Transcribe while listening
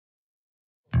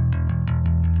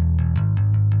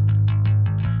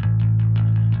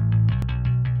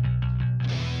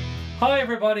Hi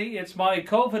everybody, it's my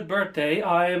COVID birthday.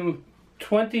 I'm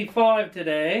 25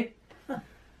 today. Thank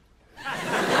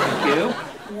you.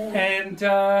 Yeah. And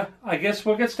I guess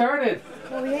we'll get started.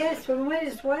 Oh yes, we might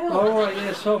as well. Oh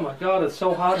yes, oh my God, it's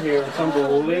so hot here. It's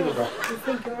unbelievable. You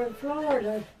think you're in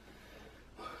Florida?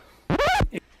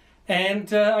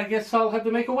 And I guess I'll have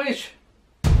to make a wish.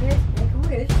 Yes, make a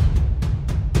wish.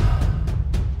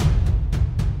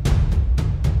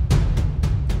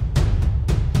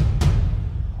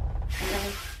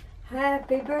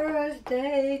 Happy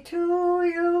birthday to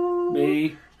you.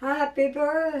 Me, Happy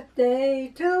birthday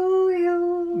to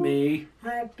you. me,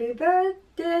 Happy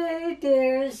birthday,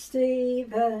 dear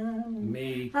Stephen.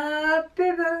 me,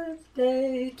 Happy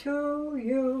birthday to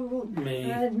you. me.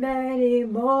 And many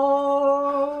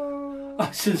more.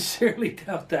 I sincerely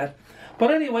doubt that.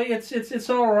 But anyway, it's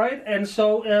all right. And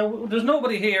so there's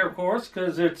nobody here, of course,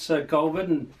 because it's COVID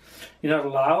and you're not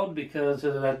allowed because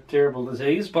of that terrible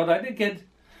disease. But I did get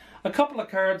a couple of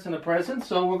cards and a present,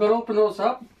 so we're going to open those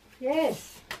up.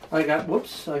 Yes. I got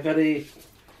a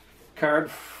card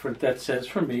that says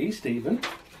for me, Stephen.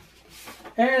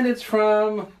 And it's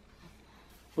from,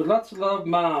 with lots of love,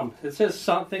 Mom. It says,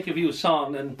 son, think of you,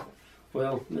 son, and,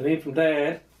 well, it ain't from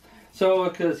Dad. So,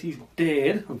 because he's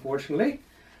dead, unfortunately.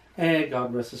 And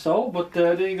God rest his soul. But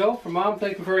there you go, from Mom,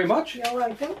 thank you very much. You're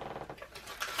welcome.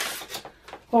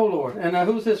 Oh, Lord. And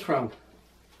who's this from?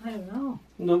 I don't know.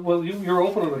 No, well, you're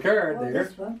opening the card Oh, there.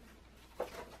 this one.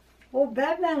 Oh,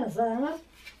 Batman is on it.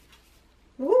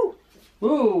 Ooh.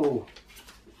 Ooh.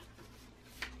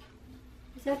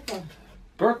 What's that from?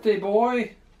 Birthday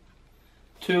boy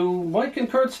to Mike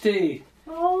and Kirsty.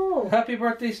 Oh. Happy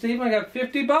birthday, Steve. I got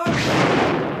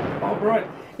 $50. All right.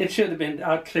 It should have been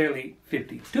clearly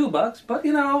 $52, but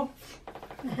you know,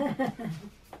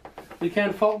 we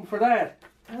can't fault him for that.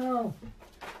 Oh.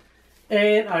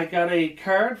 And I got a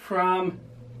card from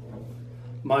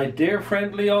my dear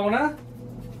friend Leona.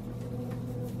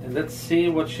 And let's see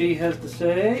what she has to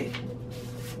say.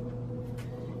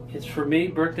 It's for me,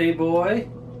 birthday boy.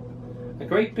 A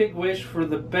great big wish for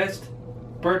the best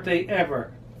birthday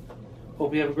ever.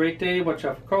 Hope you have a great day. Watch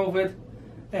out for COVID.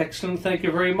 Excellent. Thank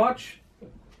you very much.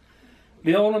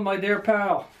 Leona, my dear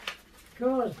pal.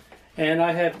 Good. And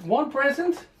I have one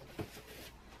present.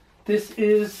 This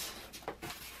is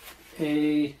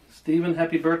a Stephen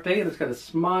happy birthday, and it's got a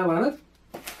smile on it.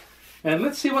 And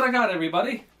let's see what I got,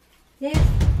 everybody. Yes.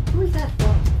 Who's that from?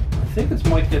 I think it's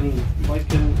Mike and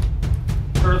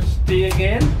Kirsty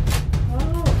again.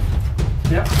 Oh.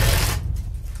 Yep.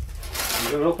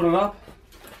 I'm gonna open it up.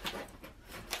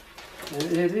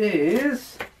 And it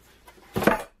is.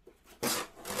 Ho,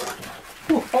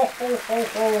 ho, ho, ho,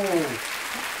 ho.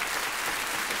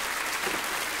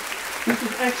 This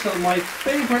is excellent. My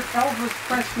favorite Elvis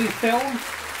Presley film,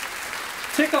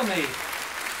 Tickle Me.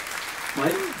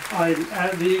 There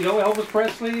you go, Elvis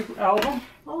Presley album.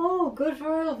 Oh, good for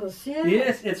Elvis, yeah.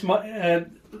 Yes, it's my.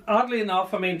 Oddly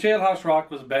enough, I mean, Jailhouse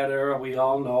Rock was better. We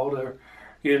all know,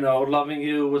 you know, Loving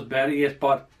You was better. Yes,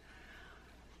 but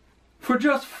for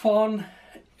just fun,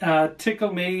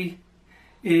 Tickle Me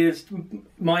is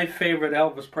my favorite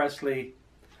Elvis Presley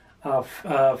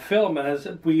film. And as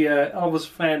we Elvis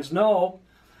fans know,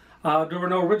 there were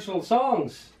no original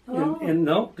songs. Oh.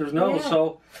 No, there's no. Yeah.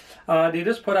 So they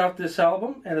just put out this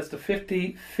album, and it's the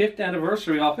 55th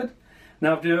anniversary of it.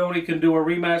 Now, if they only can do a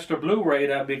remaster Blu-ray,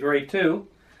 that'd be great too.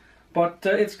 But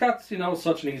it's got, you know,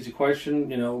 such an easy question,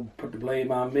 you know, put the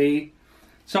blame on me.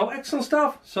 So, excellent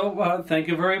stuff. So, thank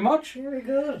you very much. Very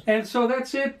good. And so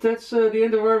that's it. That's the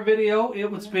end of our video.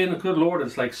 It's been, good Lord,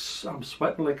 it's like, I'm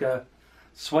sweating like a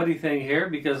sweaty thing here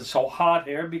because it's so hot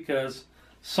here because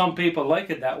some people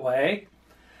like it that way.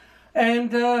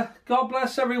 And God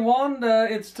bless everyone.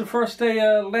 It's the first day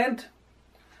of Lent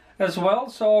as well,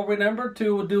 so remember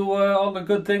to do all the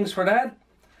good things for that.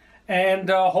 And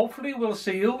hopefully we'll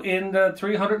see you in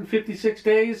 356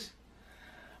 days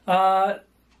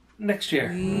next year.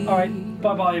 All right,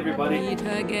 bye-bye everybody. Meet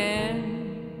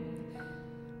again.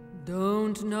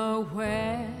 Don't know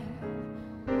where,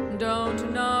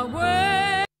 don't know where.